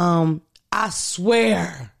 I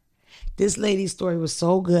swear, this lady's story was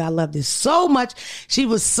so good. I loved it so much. She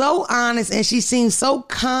was so honest and she seemed so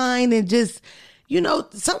kind and just, you know,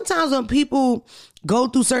 sometimes when people go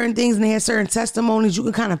through certain things and they have certain testimonies, you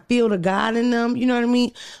can kind of feel the God in them. You know what I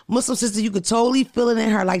mean? Muslim sister, you could totally feel it in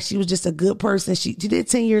her. Like she was just a good person. She did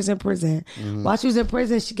 10 years in prison. While she was in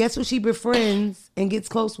prison, guess who she befriends and gets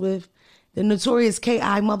close with? The notorious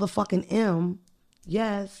K.I. motherfucking M.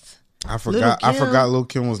 Yes. I forgot Lil'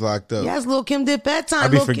 Kim was locked up. Yes, Lil' Kim did Fat Time. I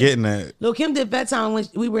be forgetting that. Lil' Kim did Fat Time when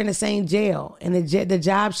we were in the same jail. And the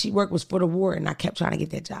job she worked was for the war. And I kept trying to get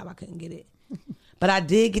that job. I couldn't get it. But I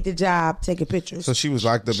did get the job taking pictures. So she was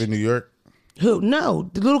locked up in New York? Who?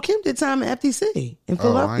 No. Lil' Kim did time at FTC in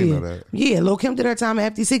Philadelphia. I didn't know that. Yeah, Lil' Kim did her time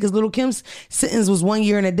at FTC because Lil' Kim's sentence was 1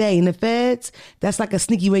 year and a day. In the feds, that's like a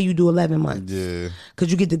sneaky way you do 11 months. Yeah.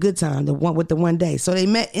 Because you get the good time, the one with the 1 day. So they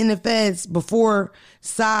met in the feds before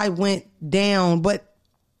Psy went down. But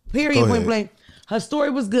period, point blank. Her story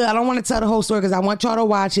was good. I don't want to tell the whole story because I want y'all to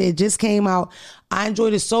watch it. It just came out. I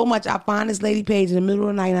enjoyed it so much. I find this lady page in the middle of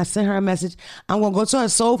the night and I sent her a message. I'm going to go to her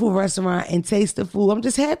soul food restaurant and taste the food. I'm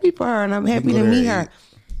just happy for her and I'm happy to meet her.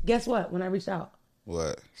 Guess what? When I reached out,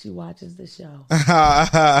 What? she watches the show.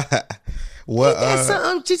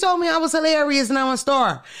 What? She told me I was hilarious and I'm a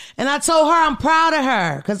star. And I told her I'm proud of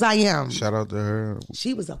her because I am. Shout out to her.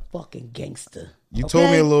 She was a fucking gangster. You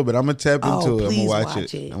told me a little bit. I'm gonna tap into it. I'm Please gonna watch watch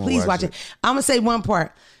it. it. Please watch it. I'm gonna say one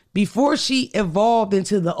part. Before she evolved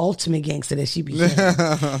into the ultimate gangster that she became,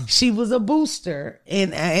 she was a booster.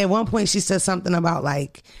 And at one point she said something about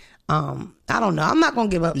like, I don't know. I'm not gonna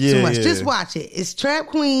give up too much. Yeah. Just watch it. It's Trap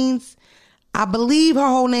Queens. I believe her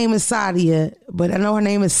whole name is Sadia, but I know her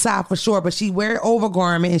name is Sa for sure. But she wear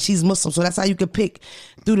overgarment and she's Muslim, so that's how you can pick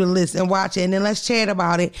through the list and watch it. And then let's chat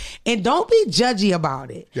about it. And don't be judgy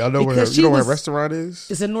about it. Y'all know where Because you know where was- her restaurant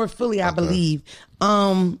is? It's in North Philly, I believe.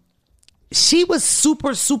 She was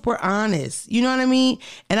super, super honest. You know what I mean?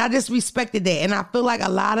 And I just respected that. And I feel like a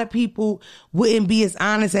lot of people wouldn't be as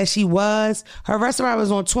honest as she was. Her restaurant was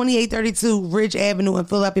on 2832 Ridge Avenue in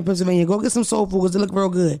Philadelphia, Pennsylvania. Go get some soul food because it look real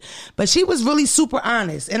good. But she was really super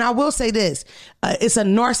honest. And I will say this. It's a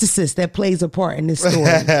narcissist that plays a part in this story.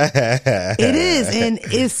 It is. And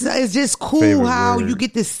it's just cool Favorite how word. you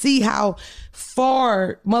get to see how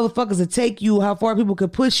far motherfuckers will take you, how far people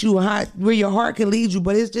could push you, and where your heart can lead you.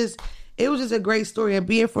 But it was just a great story. And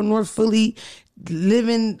being from North Philly,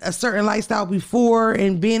 living a certain lifestyle before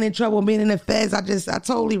and being in trouble, being in the feds, I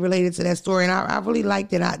totally related to that story. And I really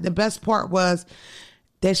liked it. The best part was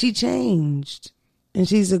that she changed. And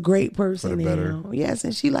she's a great person For the better. now. Yes,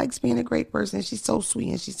 and she likes being a great person. She's so sweet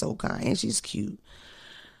and she's so kind and she's cute.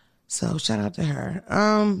 So shout out to her.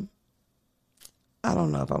 I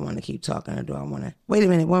don't know if I want to keep talking or do I want to. Wait a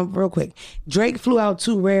minute, one real quick. Drake flew out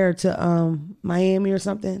too rare to Miami or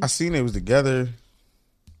something. I seen they was together.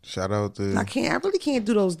 Shout out to. I really can't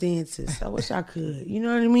do those dances. I wish I could. You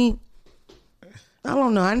know what I mean? I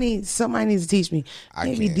don't know. Somebody needs to teach me.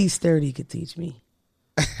 Maybe can't. D-Sturdy could teach me.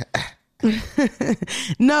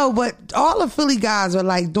 No, but all the Philly guys are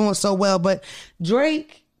like doing so well. But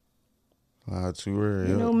Drake, Too rare.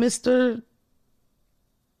 you know, Mr.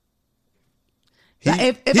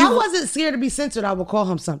 If I wasn't scared to be censored, I would call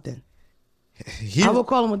him something. I would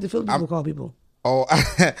call him what the Philly people call people.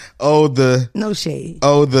 No shade.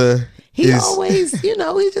 He always, you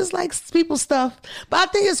know, he just likes people's stuff. But I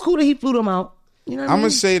think it's cool that he flew them out. You know what I mean? I'm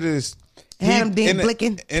gonna say this. Had him damn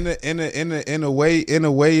blicking. In a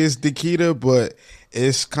way, it's Nikita, but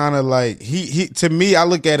it's kind of like he. To me, I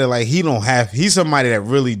look at it like he's somebody that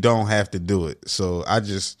really don't have to do it. So I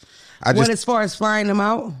just as far as flying them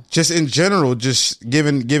out, just in general, just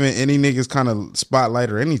giving any niggas kind of spotlight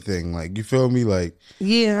or anything. Like, you feel me? Like,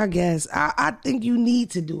 yeah, I guess. I think you need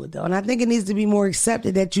to do it though, and I think it needs to be more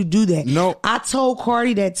accepted that you do that. No, I told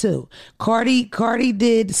Cardi that too. Cardi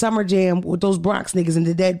did Summer Jam with those Bronx niggas and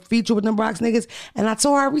did that feature with them Bronx niggas, and I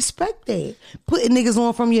told her I respect that. Putting niggas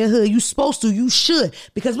on from your hood, you supposed to, you should,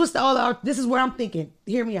 because what's the other? This is where I'm thinking.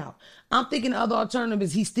 Hear me out. I'm thinking the other alternative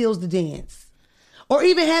is he steals the dance. Or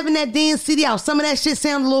even having that dance city out. Some of that shit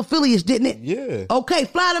sounded a little Philly-ish, didn't it? Yeah. Okay,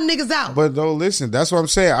 fly them niggas out. But no, listen, that's what I'm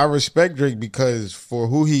saying. I respect Drake because for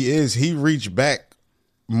who he is, he reached back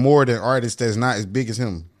more than artists that's not as big as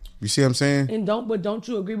him. You see what I'm saying? And don't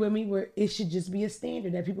you agree with me where it should just be a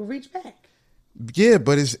standard that people reach back? Yeah,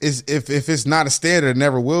 but if it's not a standard, it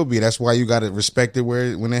never will be. That's why you got to respect it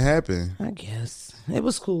when it happened. I guess. It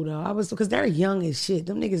was cool though. Because they're young as shit.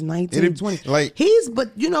 Them niggas 19, 20. Like,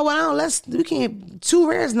 but you know what? We can't. Too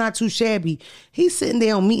Rare is not too shabby. He's sitting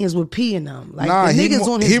there on meetings with P and them. Like, the niggas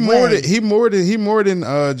on his way. He more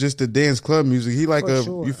than just the dance club music. He like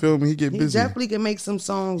sure. You feel me? He get busy. He definitely can make some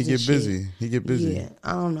songs. He get busy. Yeah,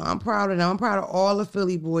 I don't know. I'm proud of them. I'm proud of all the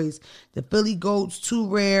Philly boys, the Philly Goats, Too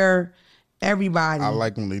Rare. Everybody. I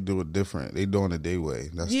like when they do it different. They doing it their way.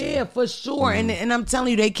 For sure. And I'm telling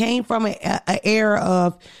you, they came from an era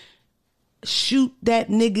of shoot that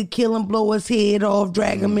nigga, kill him, blow his head off,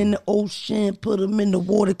 drag him in the ocean, put him in the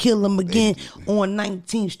water, kill him again on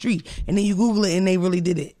 19th Street. And then you Google it and they really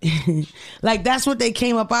did it. Like, that's what they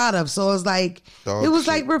came up out of. So it's like, it was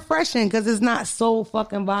like refreshing because it's not so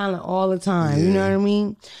fucking violent all the time. Yeah. You know what I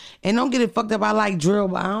mean? And don't get it fucked up. I like drill,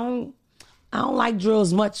 but I don't like drill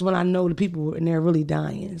as much when I know the people and they're really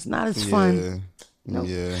dying. It's not as fun. Nope.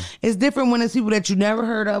 Yeah. It's different when it's people that you never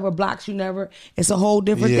heard of or blocks you never. It's a whole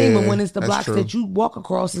different thing. But when it's the blocks that you walk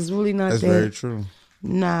across, it's really not That's very true.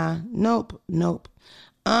 Nah. Nope.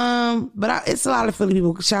 But it's a lot of Philly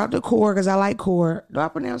people. Shout out to Core because I like Core. Do I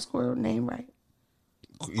pronounce Core name right?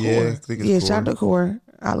 Yeah, I think it's Core. Shout out to Core.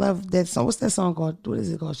 I love that song. What's that song called? What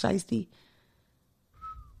is it called? Shiesty?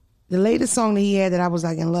 The latest song that he had that I was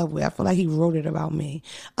like in love with, I feel like he wrote it about me.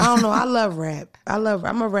 I don't know. I love rap.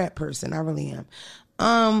 I'm a rap person. I really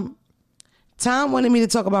am. Tom wanted me to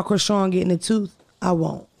talk about Krishan getting a tooth. I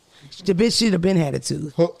won't. The bitch should have been had a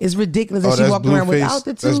tooth. It's ridiculous that she walked around without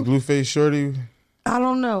the tooth. That's Blueface Shorty. I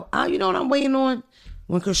don't know. You know what I'm waiting on?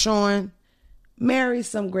 When Krishan marries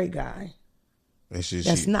some great guy.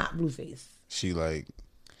 That's not Blueface. She like...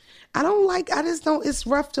 I just don't, it's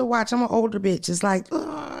rough to watch. I'm an older bitch. It's like,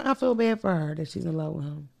 I feel bad for her that she's in love with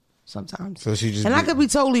him sometimes. So she just I could be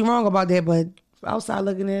totally wrong about that, but outside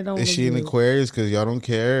looking at it, don't Is she an Aquarius because y'all don't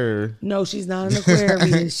care? Or? No, she's not an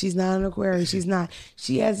Aquarius. She's not an Aquarius. She's not.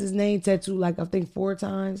 She has his name tattooed like, I think 4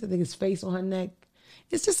 times. I think his face on her neck.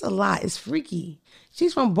 It's just a lot. It's freaky.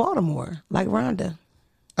 She's from Baltimore, like Rhonda.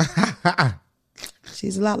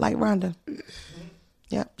 She's a lot like Rhonda.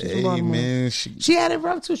 Yep. Hey, man. She had it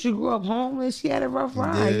rough too. She grew up homeless. She had a rough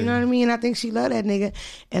ride. You know what I mean? I think she loved that nigga.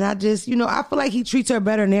 And I just, I feel like he treats her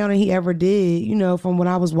better now than he ever did, from what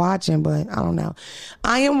I was watching. But I don't know.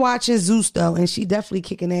 I am watching Zeus though, and she definitely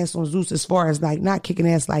kicking ass on Zeus as far as like not kicking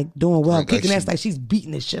ass like doing well, kicking ass like she's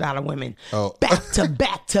beating the shit out of women. Oh. Back to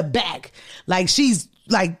back to back. Like she's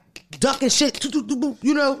like ducking shit,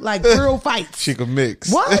 like real fights. She can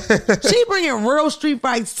mix. What? She bringing real street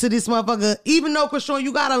fights to this motherfucker. Even though Krishan,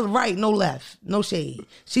 you got a right, no left, no shade.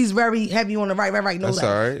 She's very heavy on the right, no That's left. That's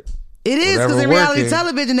all right. It is because in reality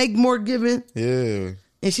television they more giving. Yeah.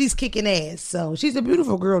 And she's kicking ass. So she's a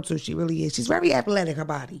beautiful girl too. She really is. She's very athletic. Her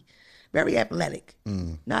body, very athletic.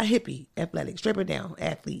 Not hippie, athletic. Strip it down.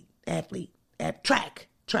 Athlete. Track.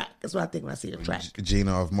 That's what I think when I see her track.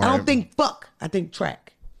 Gina of Martin. I don't think fuck. I think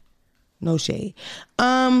track. No shade.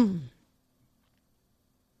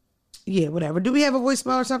 Yeah, whatever. Do we have a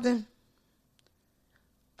voicemail or something?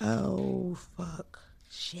 Oh, fuck.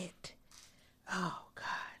 Shit. Oh, God.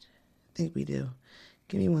 I think we do.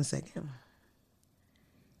 Give me 1 second.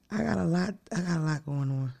 I got a lot going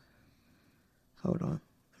on. Hold on.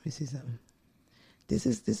 Let me see something. This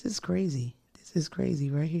is crazy. This is crazy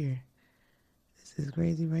right here. This is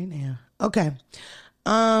crazy right now. Okay.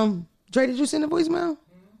 Dre, did you send a voicemail?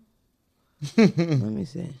 Let me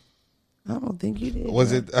see. I don't think you did.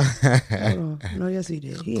 Was it? Hold on. No, yes, he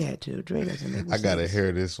did. He had to. Dre doesn't make I gotta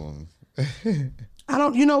hear this one. I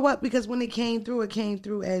don't. You know what? Because when it came through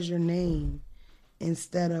as your name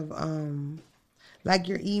instead of like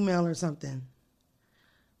your email or something.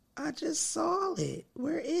 I just saw it.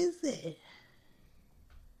 Where is it?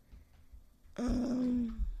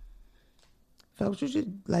 Folks, you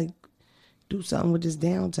should like do something with this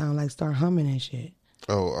downtown, like start humming and shit.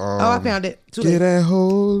 Oh, I found it. Too late. Get that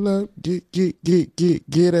hole up. Get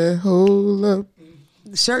that hole up.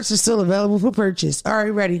 The shirts are still available for purchase. All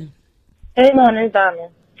right, ready? Hey, man, it's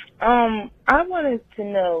Diamond. I wanted to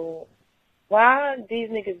know why these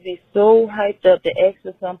niggas be so hyped up to ask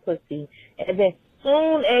for some pussy, and then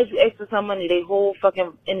soon as you ask for some money, they whole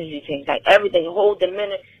fucking energy change. Like everything, whole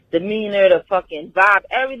demeanor, the fucking vibe,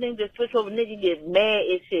 everything just switch over. Nigga get mad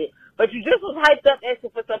as shit. But you just was hyped up asking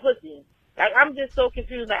for some pussy. Like, I'm just so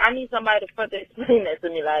confused. Like, I need somebody to further explain that to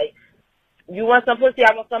me. Like, you want some pussy,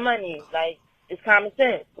 I want some money. Like, it's common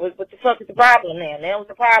sense. What the fuck is the problem now? Now what's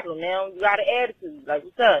the problem? Now you got an attitude. Like,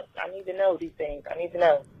 what's up? I need to know these things. I need to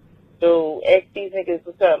know. So, ask these niggas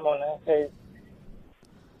what's up, Mona, because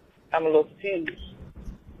I'm a little confused.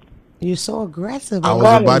 You're so aggressive. I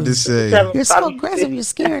was about to say. You're so aggressive. You're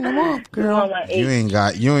scaring them off, girl. You ain't.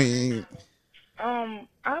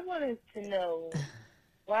 I wanted to know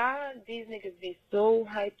why these niggas be so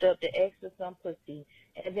hyped up to ask for some pussy,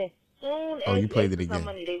 and then soon as you played it for some again.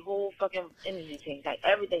 money, they whole fucking energy change. Like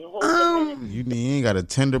everything, whole You ain't got a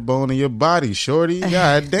tender bone in your body, shorty.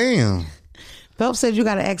 God damn. Phelps said you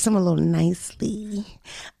got to ask him a little nicely.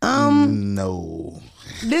 No.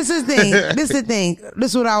 This is the thing. This is the thing.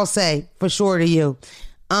 This is what I'll say for sure to you.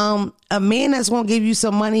 A man that's going to give you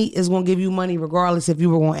some money is going to give you money regardless if you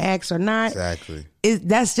were going to ask or not. Exactly.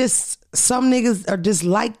 That's just, some niggas are just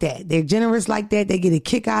like that. They're generous like that. They get a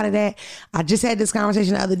kick out of that. I just had this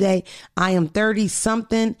conversation the other day. I am 30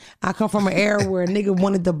 something. I come from an era where a nigga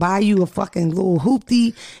wanted to buy you a fucking little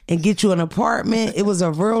hoopty and get you an apartment. It was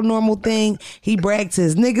a real normal thing. He bragged to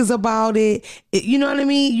his niggas about it. You know what I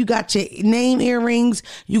mean? You got your name earrings.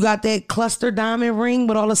 You got that cluster diamond ring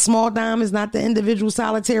with all the small diamonds, not the individual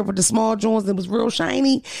solitaire, but the small joints that was real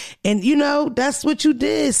shiny. And you know, that's what you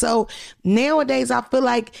did. So nowadays I feel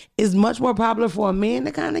like it's much more popular for a man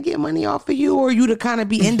to kind of get money off of you, or you to kind of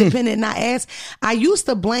be independent and not ask. I used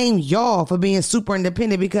to blame y'all for being super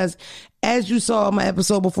independent because, as you saw in my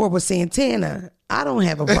episode before with Santana, I don't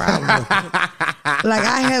have a problem with it. Like,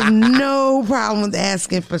 I have no problem with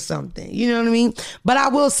asking for something. You know what I mean? But I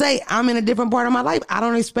will say, I'm in a different part of my life. I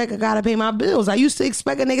don't expect a guy to pay my bills. I used to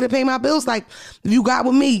expect a nigga to pay my bills. Like, if you got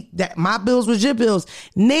with me, that my bills was your bills.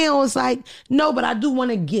 Now it's like, no, but I do want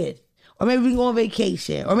to give. Or maybe we can go on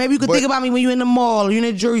vacation. Or maybe you could think about me when you're in the mall or you're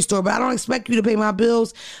in a jewelry store. But I don't expect you to pay my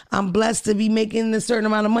bills. I'm blessed to be making a certain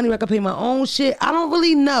amount of money where I can pay my own shit. I don't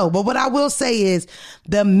really know. But what I will say is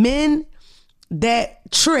the men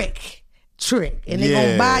that trick, and they're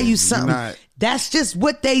going to buy you something. That's just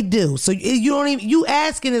what they do. So you don't even, you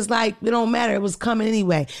asking is like, it don't matter. It was coming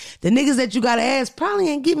anyway. The niggas that you got to ask probably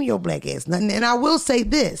ain't giving your black ass nothing. And I will say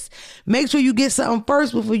this, make sure you get something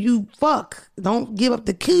first before you fuck. Don't give up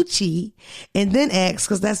the coochie and then ask,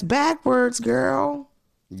 because that's backwards, girl.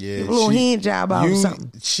 Yeah. Give a little hand job out or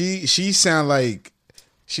something. She sound like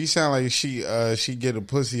she get a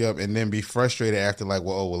pussy up and then be frustrated after, like,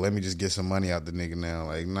 well, let me just get some money out the nigga now.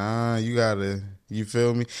 Like, nah, you gotta, you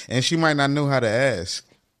feel me? And she might not know how to ask.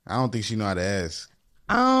 I don't think she know how to ask.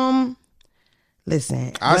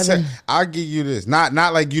 Listen, I'll give you this. Not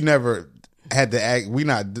like you never had to act. Me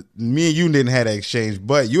and you didn't have that exchange,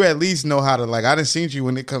 but you at least know how to, like, I done seen you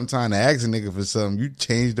when it come time to ask a nigga for something. You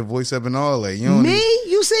change the voice up and all that. You don't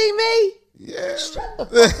you see me? Yeah. Shut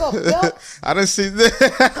the fuck up, yo. I done see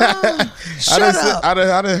that. I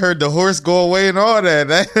done heard the horse go away and all that.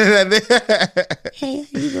 Hey,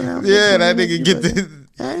 you doing? Yeah, that nigga get this.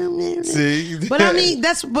 See? But I mean,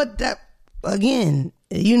 again,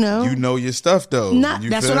 you know. You know your stuff, though.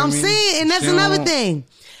 That's what I'm saying. And that's another thing.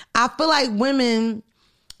 I feel like women,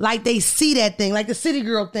 like, they see that thing, like the city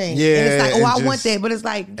girl thing. Yeah. And it's like, I want that. But it's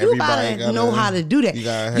like, you gotta know how to do that.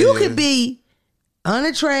 You could be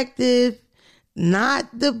unattractive, not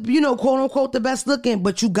the, quote unquote, the best looking,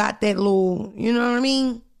 but you got that little, you know what I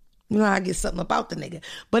mean? You know, I get something about the nigga.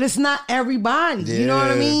 But it's not everybody. You know what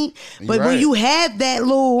I Yeah. mean? You But when right. you have that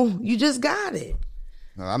little, you just got it.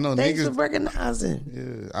 I know Thanks for niggas. recognizing.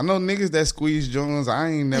 Yeah, I know niggas that squeeze joints. I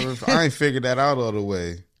ain't figured that out all the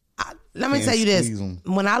way. Let me Can't tell you this. squeeze 'em.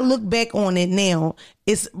 When I look back on it now,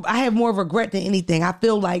 I have more regret than anything. I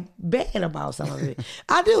feel like bad about some of it.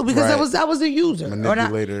 I do because Right. I was a user.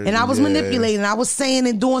 Manipulator, And I was yeah. manipulating. I was saying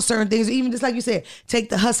and doing certain things. Even just like you said, take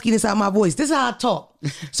the huskiness out of my voice. This is how I talk.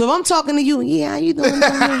 So if I'm talking to you, yeah, how you doing?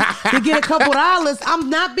 To get a couple dollars, I'm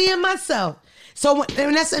not being myself. So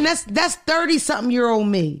and that's 30-something-year-old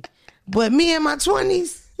me. But me in my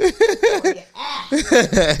 20s,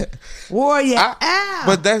 warrior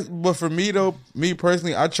out. But for me though, me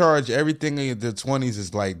personally, I charge everything in the 20s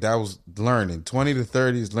is like that was learning. 20 to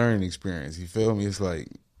 30 is learning experience. You feel me? It's like,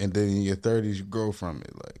 and then in your 30s you grow from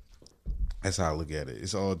it. Like that's how I look at it.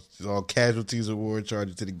 It's all casualties of war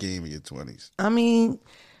charged to the game in your 20s. I mean,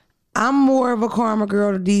 I'm more of a karma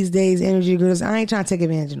girl these days, energy girls. I ain't trying to take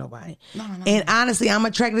advantage of nobody. And honestly, I'm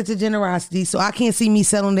attracted to generosity, so I can't see me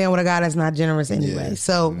settling down with a guy that's not generous anyway. Yeah.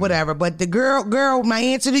 So whatever. But the girl, my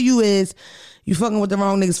answer to you is, you fucking with the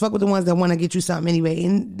wrong niggas. Fuck with the ones that want to get you something anyway.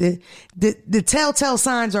 And the telltale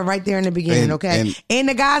signs are right there in the beginning, okay? And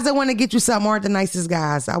the guys that want to get you something aren't the nicest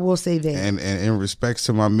guys. I will say that. And in respects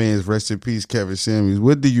to my man's, rest in peace, Kevin Samuels,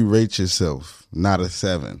 what do you rate yourself? Not a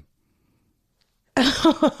 7.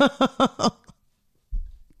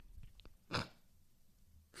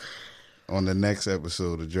 On the next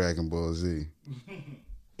episode of Dragon Ball Z.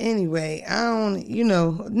 Anyway,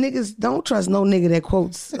 niggas don't trust no nigga that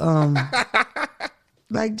quotes,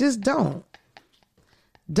 like, just don't.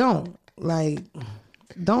 Like,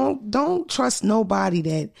 don't trust nobody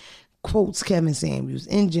that quotes Kevin Samuels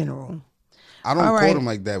in general. I don't All quote right. him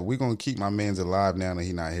like that. We're going to keep my man's alive now that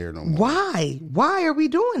he not here no more. Why? Why are we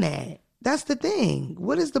doing that? That's the thing.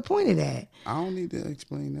 What is the point of that? I don't need to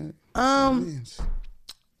explain that.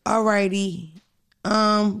 Alrighty.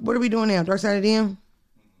 What are we doing now? Dark Side of the DM?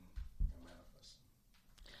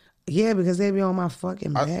 Yeah, because they be on my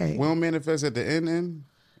fucking bag. We don't manifest at the end.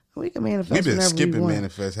 We can manifest. We've been whenever skipping we want.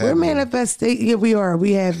 manifest, We're haven't we? manifesting. Yeah, we are.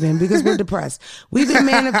 We have been because we're depressed. We've been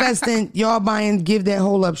manifesting. Y'all buying Give That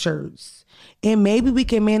Hole Up shirts, and maybe we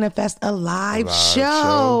can manifest a live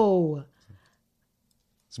show.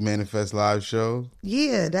 It's Manifest Live Show.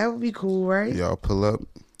 Yeah, that would be cool, right? Y'all pull up.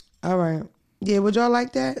 All right. Yeah, would y'all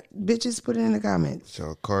like that? Bitches, put it in the comments.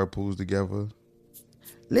 Y'all carpools together.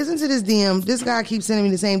 Listen to this DM. This guy keeps sending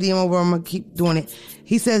me the same DM over. I'm going to keep doing it.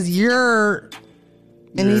 He says, you're...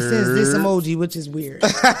 And he says this emoji, which is weird.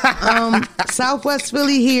 Southwest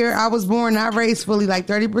Philly here. I was born, not raised fully, like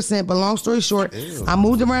 30%. But long story short, I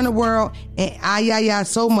moved around the world and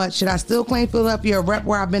so much. Should I still claim Philadelphia a rep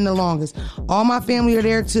where I've been the longest? All my family are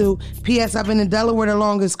there too. P.S. I've been in Delaware the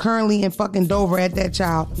longest, currently in fucking Dover at that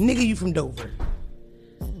child. Nigga, you from Dover.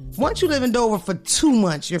 Once you live in Dover for 2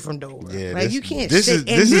 months, you're from Dover. Yeah, like, you can't This shit.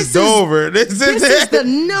 is Dover. This is the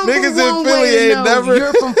number niggas one in Philly way to ain't know never.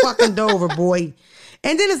 you're from fucking Dover, boy.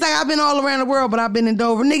 And then it's like, I've been all around the world, but I've been in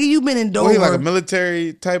Dover. Nigga, you been in Dover. Oh, he like a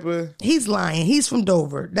military type of. He's lying. He's from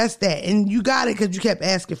Dover. That's that. And you got it because you kept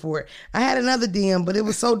asking for it. I had another DM, but it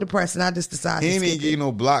was so depressing, I just decided He to ain't skip even give you it.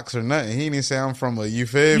 no blocks or nothing. He didn't say I'm from a. You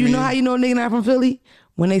feel me? You know how you know a nigga not from Philly?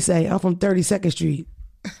 When they say, I'm from 32nd Street.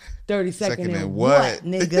 32nd Second in in what, what?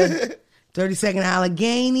 nigga? 32nd in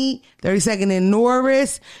Allegheny, 32nd in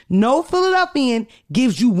Norris. No Philadelphian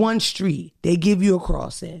gives you one street. They give you a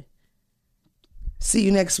crossing. See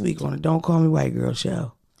you next week on the Don't Call Me White Girl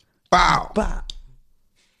show. Bow. Bye.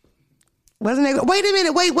 Wasn't it? Wait a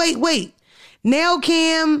minute. Wait. Nail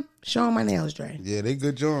cam. Showing my nails, Dre. Yeah, they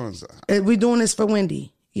good Jones. We're doing this for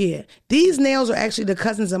Wendy. Yeah. These nails are actually the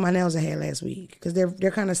cousins of my nails I had last week. Because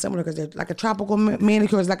they're kind of similar. Because they're like a tropical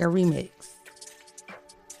manicure. It's like a remix.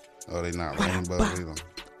 Oh, they not rainbow. They don't.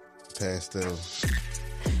 Pastel.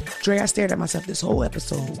 Dre, I stared at myself this whole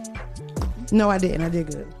episode. No, I didn't. I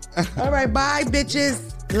did good. All right, bye,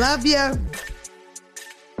 bitches. Love ya.